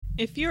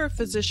If you're a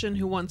physician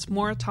who wants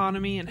more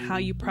autonomy in how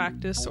you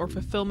practice or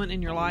fulfillment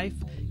in your life,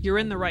 you're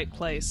in the right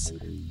place.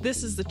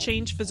 This is the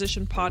Change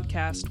Physician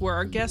podcast, where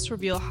our guests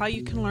reveal how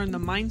you can learn the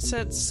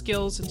mindsets,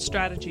 skills, and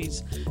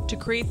strategies to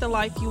create the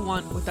life you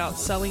want without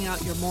selling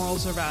out your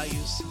morals or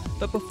values.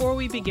 But before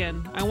we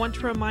begin, I want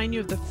to remind you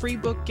of the free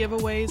book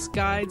giveaways,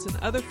 guides, and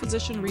other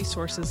physician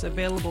resources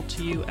available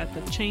to you at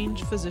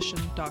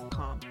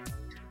thechangephysician.com.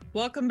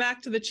 Welcome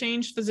back to The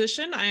Change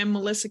Physician. I am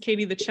Melissa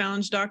Cady, the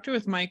Challenge Doctor,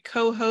 with my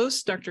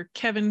co-host, Dr.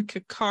 Kevin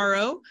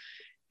Caccaro.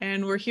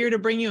 And we're here to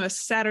bring you a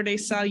Saturday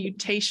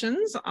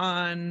Salutations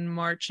on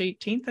March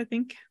 18th, I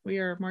think. We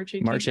are March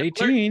 18th. March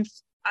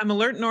 18th. I'm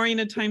alert and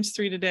oriented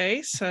 ×3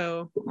 today,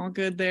 so all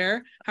good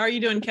there. How are you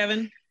doing,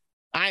 Kevin?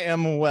 I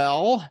am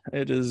well.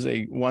 It is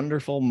a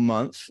wonderful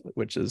month,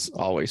 which is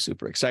always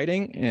super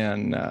exciting.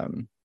 And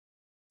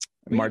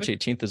March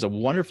 18th is a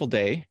wonderful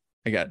day.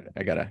 I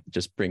gotta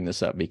just bring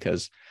this up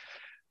because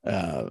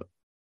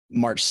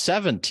March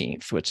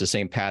 17th, which is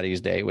St.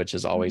 Patty's Day, which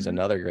is always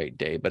another great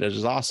day, but it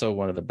is also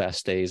one of the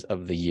best days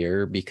of the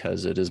year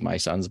because it is my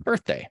son's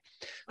birthday.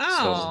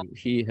 Oh. So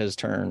he has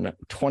turned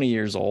 20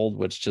 years old,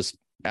 which just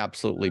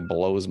absolutely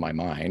blows my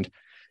mind.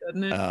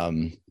 Doesn't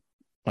it?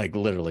 Like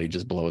literally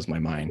just blows my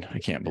mind. I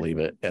can't believe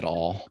it at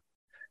all.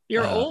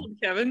 You're old,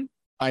 Kevin.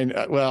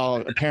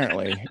 Well,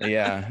 apparently,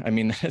 yeah. I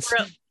mean, it's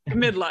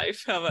midlife.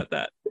 How about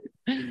that?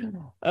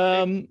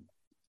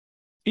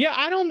 Yeah,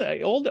 I don't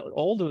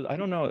old. I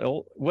don't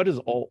know. What is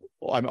old?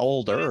 I'm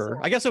older.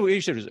 I guess what we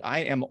should. I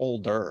am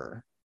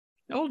older.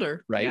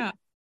 Older, right? Yeah.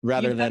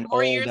 Rather than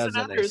old as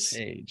in a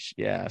stage.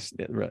 Yes,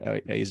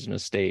 age in a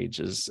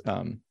stage is.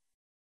 And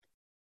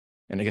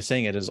I guess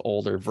saying it is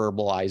older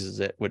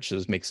verbalizes it, which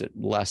makes it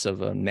less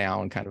of a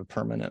noun kind of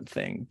permanent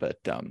thing. But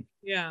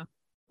yeah.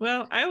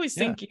 Well, I always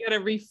think you got to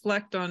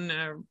reflect on,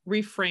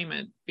 reframe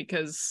it,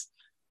 because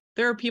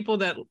there are people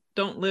that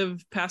don't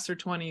live past their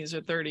 20s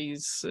or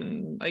 30s.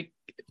 And like,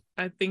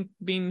 I think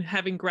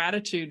having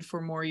gratitude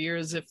for more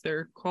years, if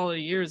they're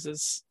quality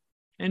years,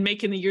 and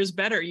making the years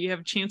better. You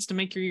have a chance to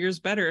make your years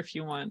better if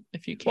you want,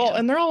 if you can. Well,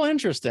 and they're all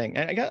interesting.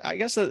 And I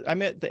guess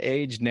I'm at the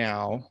age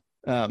now.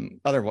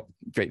 Other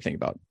great thing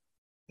about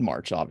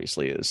March,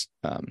 obviously, is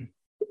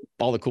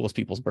all the coolest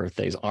people's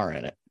birthdays are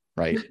in it,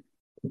 right?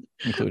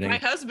 Including my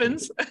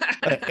husband's.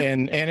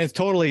 and it's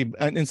totally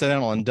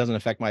incidental and doesn't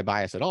affect my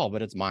bias at all,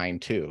 but it's mine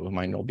too.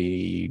 Mine will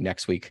be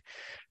next week.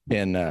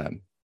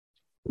 And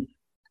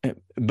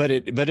but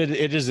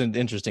it is an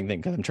interesting thing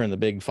because I'm turning the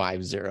big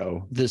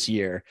 50 this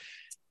year.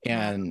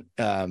 And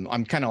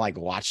I'm kind of like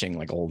watching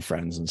like old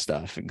friends and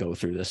stuff and go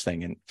through this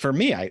thing. And for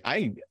me,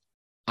 I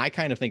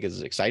kind of think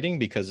it's exciting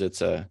because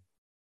it's a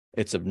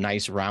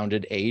nice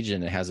rounded age,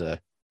 and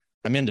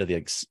I'm into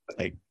the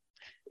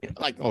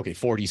like okay,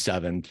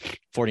 47,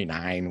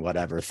 49,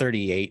 whatever,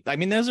 38. I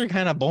mean, those are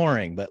kind of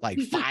boring, but like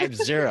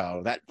 50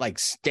 that like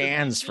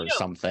stands for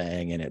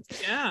something, and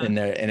and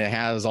it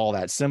has all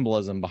that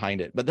symbolism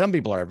behind it. But some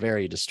people are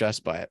very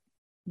distressed by it.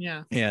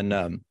 Yeah.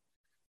 And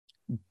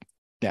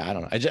yeah, I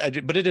don't know.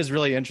 But it is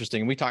really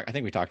interesting. I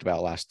think we talked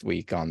about last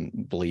week on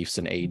beliefs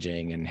and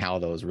aging and how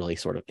those really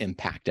sort of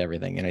impact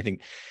everything. And I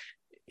think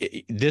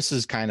this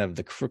is kind of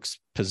the crux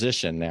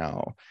position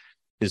now,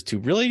 is to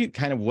really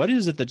kind of, what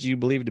is it that you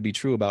believe to be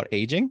true about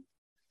aging?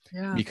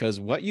 Yeah. Because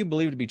what you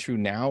believe to be true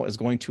now is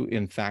going to,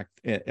 in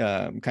fact,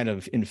 kind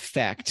of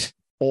infect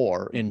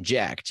or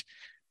inject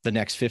the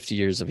next 50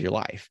 years of your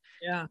life.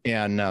 Yeah.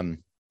 And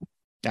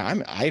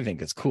I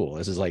think it's cool.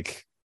 This is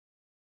like,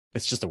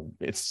 it's just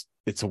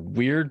it's a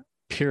weird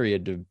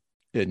period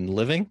in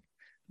living.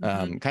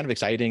 Kind of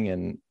exciting,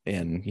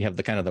 and you have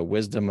the kind of the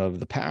wisdom of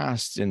the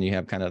past, and you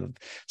have kind of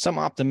some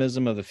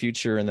optimism of the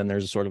future, and then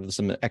there's sort of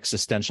some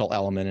existential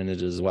element in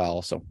it as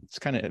well. So it's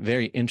kind of a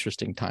very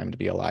interesting time to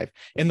be alive,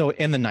 in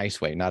the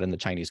nice way, not in the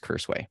Chinese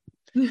curse way.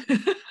 You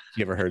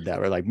ever heard that?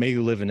 Or like, may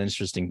you live in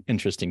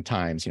interesting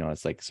times. You know,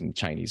 it's like some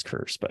Chinese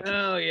curse. But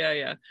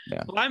yeah.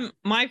 Well,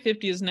 my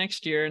 50 is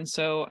next year, and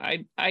so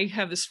I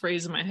have this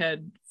phrase in my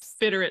head: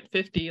 fitter at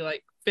 50,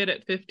 like fit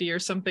at 50 or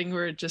something,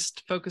 where it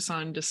just focus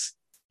on just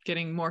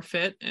getting more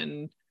fit.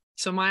 And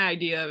so my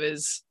idea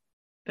is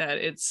that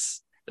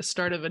it's the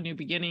start of a new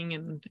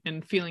beginning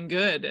and feeling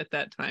good at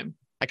that time.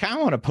 I kind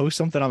of want to post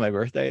something on my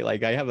birthday.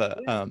 Like I have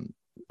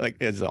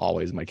like as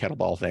always, my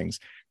kettlebell things.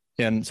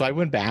 And so I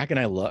went back and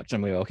I looked,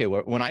 and I'm like, okay,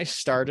 when I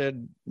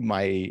started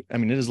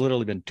it has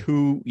literally been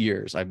 2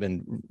 years. I've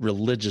been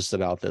religious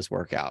about this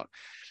workout.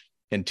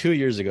 And 2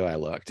 years ago, I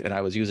looked, and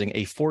I was using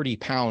a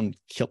 40-pound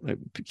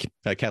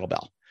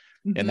kettlebell.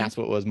 And that's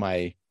what was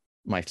my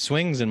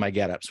swings and my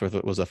get-ups, where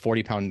it was a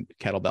 40-pound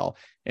kettlebell.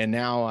 And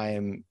now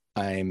I'm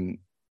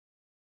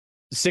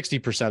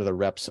 60% of the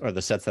reps or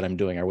the sets that I'm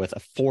doing are with a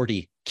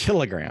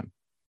 40-kilogram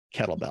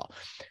kettlebell.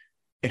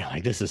 You know,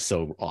 like, this is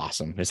so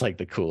awesome. It's like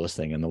the coolest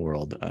thing in the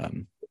world. I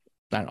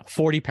don't know,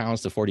 40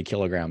 pounds to 40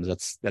 kilograms.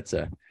 That's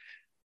a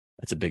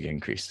big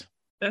increase.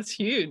 That's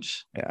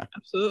huge. Yeah,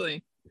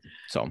 absolutely.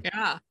 So,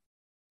 yeah.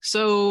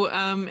 So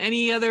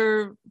any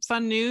other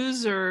fun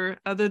news, or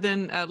other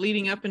than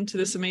leading up into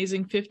this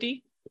amazing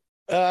 50?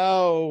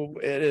 Oh,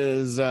 it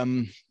is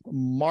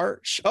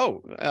March.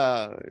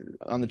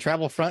 On the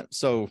travel front.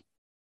 So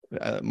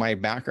my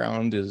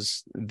background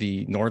is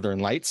the Northern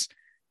Lights,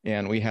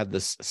 and we had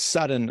this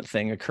sudden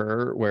thing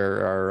occur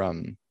where our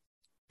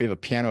we have a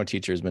piano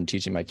teacher who's been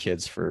teaching my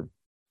kids for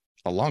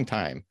a long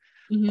time,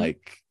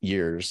 like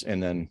years,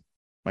 and then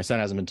my son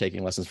hasn't been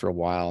taking lessons for a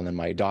while, and then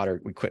my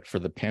daughter, we quit for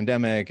the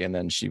pandemic, and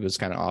then she was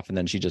kind of off, and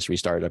then she just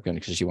restarted up again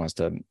because she wants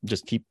to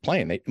just keep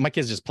playing. My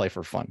kids just play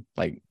for fun,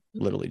 like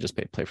literally just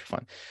play for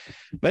fun.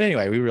 But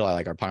anyway, we really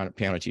like our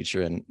piano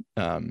teacher, and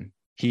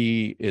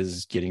he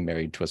is getting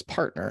married to his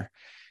partner,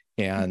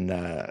 and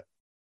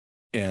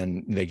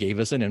they gave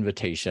us an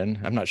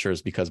invitation. I'm not sure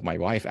it's because my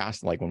wife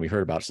asked, like when we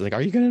heard about it, she's like,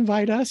 "Are you going to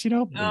invite us?" Maybe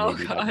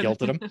that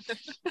guilted him.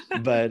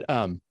 But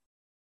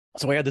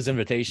so we had this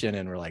invitation,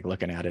 and we're like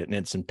looking at it, and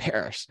it's in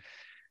Paris.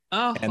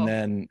 Oh. And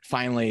then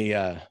finally,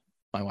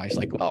 my wife's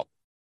like, "Well,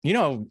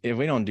 if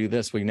we don't do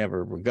this, we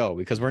never would go,"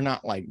 because we're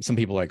not like some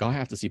people are like, "Oh, I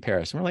have to see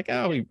Paris." And we're like,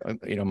 "Oh,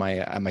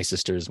 my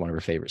sister is one of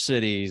her favorite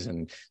cities,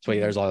 and so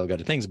there's all the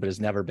good things, but it's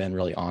never been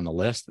really on the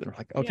list." And we're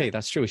like, "Okay,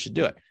 that's true. We should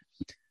do it."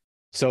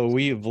 So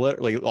we've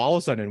literally all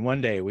of a sudden in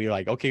one day, we were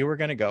like, "Okay, we're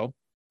going to go."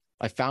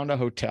 I found a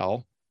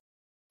hotel.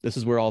 This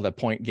is where all the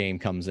point game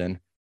comes in.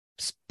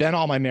 Spent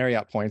all my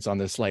Marriott points on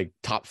this like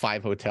top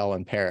 5 hotel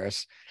in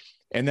Paris.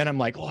 And then I'm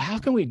like, well, how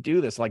can we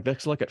do this? Like,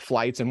 let's look at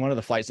flights. And one of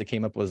the flights that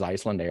came up was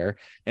Iceland Air.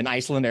 And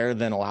Iceland Air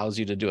then allows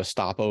you to do a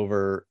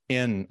stopover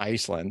in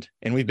Iceland.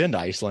 And we've been to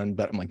Iceland,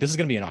 but I'm like, this is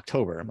going to be in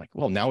October. I'm like,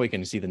 well, now we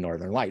can see the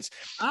Northern Lights.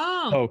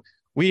 Oh. So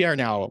we are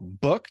now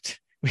booked.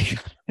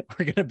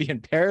 We're going to be in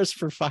Paris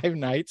for 5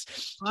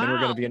 nights. Wow. And we're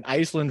going to be in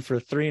Iceland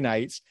for 3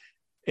 nights.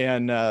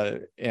 And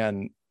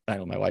I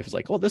know my wife is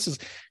like, well, this is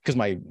because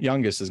my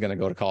youngest is going to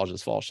go to college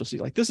this fall. She'll see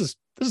like, this is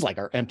like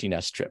our empty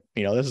nest trip.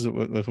 This is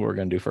what we're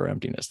going to do for our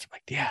empty nest. I'm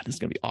like, yeah, this is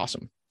going to be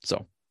awesome.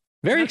 So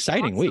very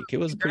exciting week. It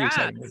was a pretty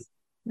exciting week.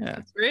 Yeah.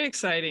 It's very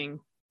exciting.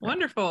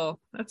 Wonderful.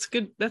 That's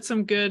good. That's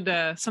some good,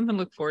 something to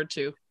look forward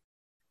to.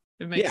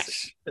 It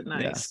makes it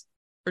nice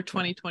for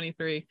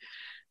 2023.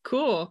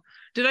 Cool.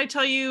 Did I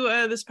tell you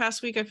this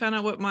past week, I found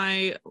out what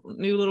my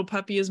new little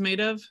puppy is made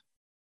of?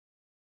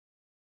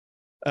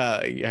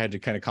 You had to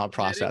kind of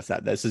process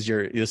that. This is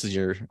your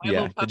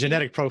the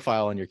genetic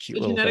profile on your cute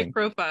little genetic thing.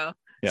 Profile.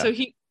 Yeah. So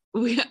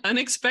we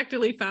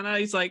unexpectedly found out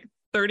he's like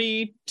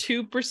 32%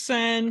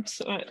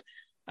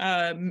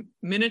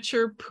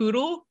 miniature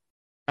poodle.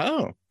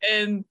 Oh.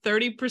 And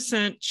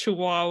 30%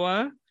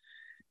 Chihuahua.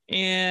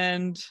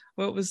 And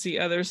what was the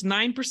others?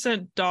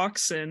 9%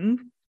 Dachshund.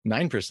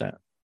 9%.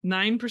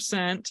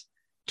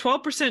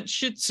 12%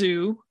 Shih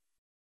Tzu.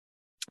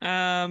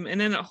 And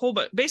then a whole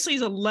bunch. Basically,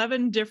 he's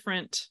 11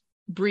 different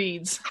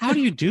breeds. How do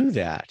you do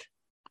that?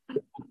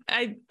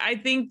 I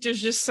think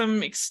there's just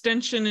some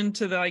extension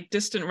into the like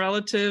distant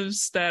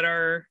relatives that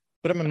are.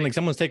 But I mean, like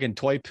someone's taking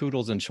toy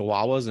poodles and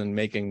chihuahuas and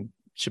making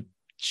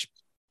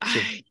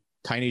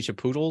tiny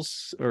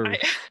chipoodles, or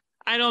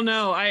I don't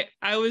know.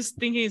 I was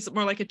thinking it's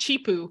more like a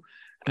chipu.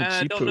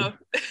 I don't know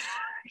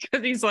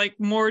because he's like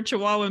more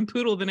chihuahua and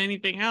poodle than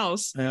anything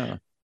else. Yeah.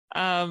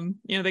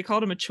 They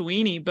called him a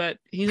Chiweenie, but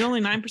he's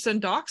only 9%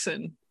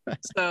 Dachshund.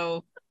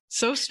 So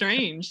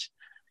strange.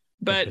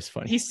 But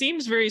he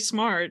seems very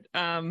smart,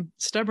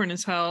 stubborn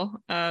as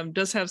hell,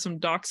 does have some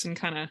dachshund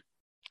kind of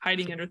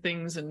hiding under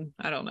things. And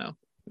I don't know,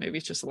 maybe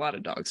it's just a lot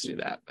of dogs do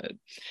that. But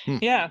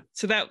yeah,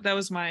 so that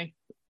was my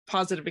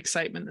positive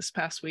excitement this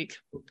past week.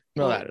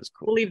 Well, that is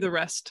cool. We'll leave the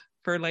rest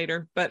for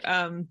later. But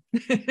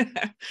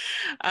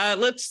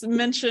let's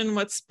mention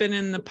what's been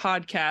in the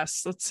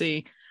podcast. Let's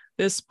see.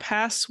 This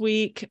past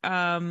week,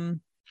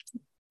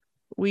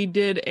 we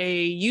did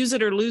a Use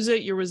It or Lose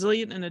It, Your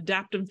Resilient and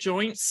Adaptive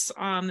Joints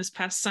this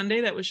past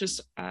Sunday. That was just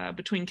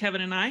between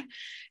Kevin and I.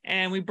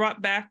 And we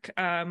brought back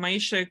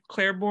Maisha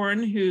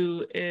Claiborne,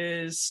 who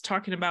is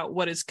talking about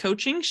what is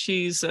coaching.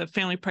 She's a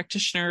family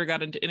practitioner,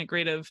 got into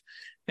integrative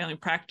family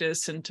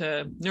practice,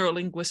 into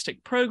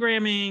neuro-linguistic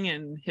programming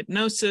and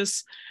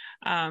hypnosis,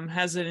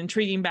 has an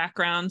intriguing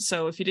background.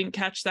 So if you didn't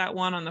catch that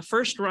one on the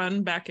first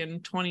run back in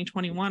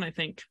 2021, I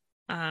think,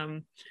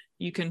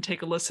 you can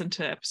take a listen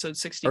to episode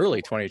 60.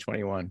 Early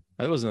 2021.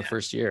 That was in the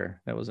first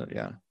year. That wasn't,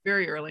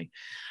 very early.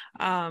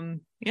 And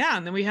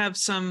then we have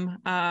some,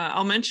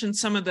 I'll mention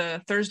some of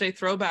the Thursday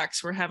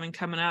throwbacks we're having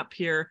coming up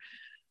here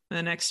in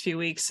the next few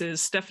weeks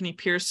is Stephanie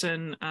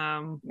Pearson,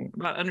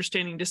 about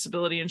understanding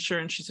disability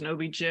insurance. She's an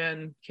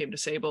OB-GYN, became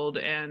disabled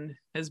and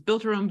has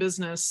built her own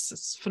business.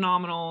 It's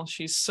phenomenal.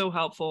 She's so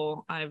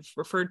helpful. I've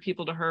referred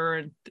people to her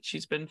and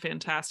she's been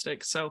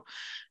fantastic. So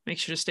make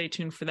sure to stay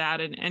tuned for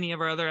that and any of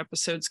our other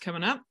episodes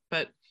coming up.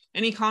 But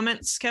any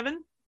comments,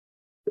 Kevin?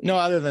 No,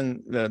 other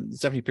than the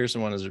Stephanie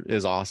Pearson one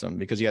is awesome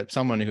because you had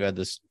someone who had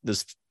this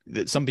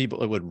some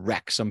people, it would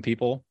wreck some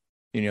people.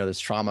 This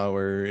trauma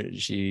where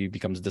she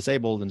becomes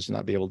disabled and she's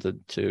not be able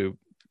to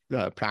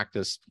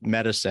practice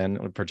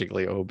medicine,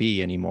 particularly OB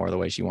anymore, the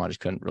way she wanted. She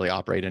couldn't really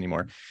operate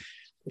anymore,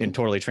 and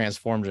totally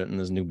transformed it in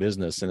this new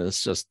business. And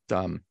it's just,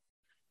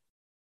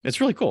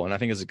 it's really cool. And I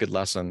think it's a good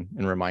lesson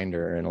and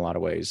reminder in a lot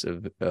of ways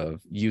of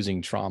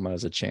using trauma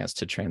as a chance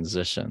to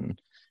transition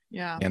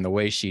Yeah. And the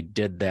way she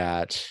did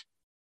that,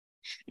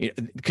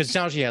 because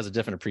now she has a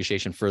different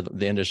appreciation for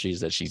the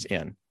industries that she's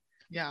in.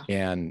 Yeah.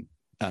 And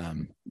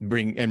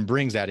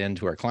brings that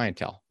into our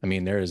clientele. I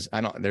mean, there's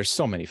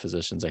so many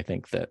physicians, I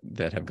think,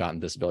 that have gotten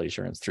disability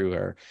insurance through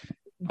her.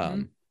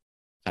 Mm-hmm.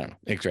 I don't know.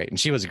 It's great. And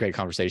she was a great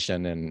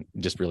conversation, and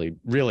just really,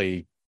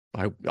 really,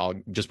 I'll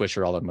just wish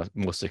her all the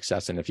most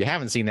success. And if you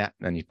haven't seen that,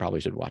 then you probably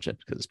should watch it,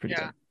 because it's pretty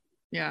good.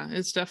 Yeah,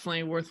 it's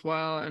definitely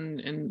worthwhile.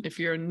 And if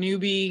you're a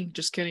newbie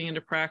just getting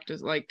into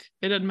practice, like,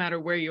 it doesn't matter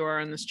where you are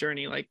on this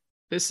journey. Like,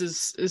 this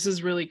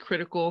is really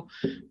critical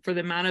for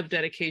the amount of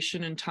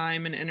dedication and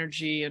time and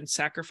energy and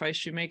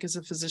sacrifice you make as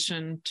a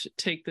physician to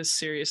take this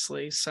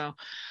seriously. So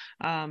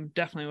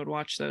definitely would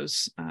watch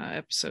those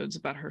episodes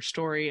about her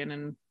story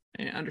and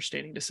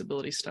understanding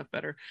disability stuff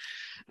better.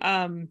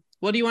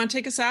 What do you want to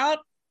take us out?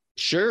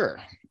 Sure.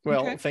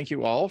 Well, Thank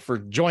you all for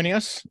joining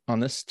us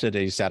on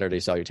today's Saturday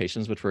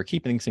Salutations, which we're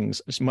keeping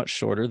things much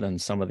shorter than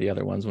some of the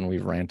other ones when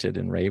we've ranted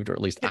and raved, or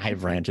at least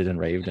I've ranted and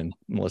raved, and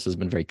Melissa's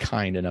been very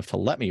kind enough to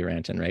let me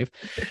rant and rave.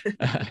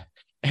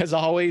 As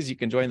always, you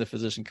can join the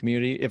physician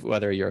community,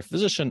 whether you're a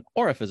physician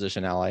or a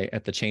physician ally,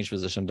 at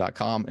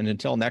thechangephysician.com. And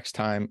until next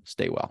time,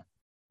 stay well.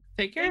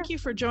 Take care. Thank you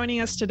for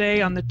joining us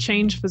today on the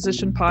Change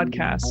Physician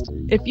podcast.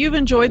 If you've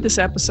enjoyed this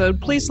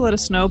episode, please let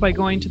us know by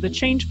going to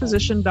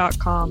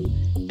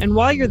thechangephysician.com. And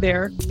while you're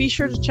there, be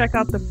sure to check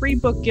out the free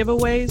book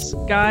giveaways,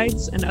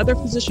 guides, and other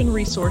physician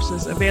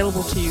resources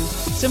available to you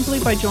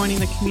simply by joining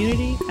the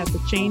community at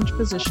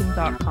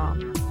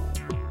thechangephysician.com.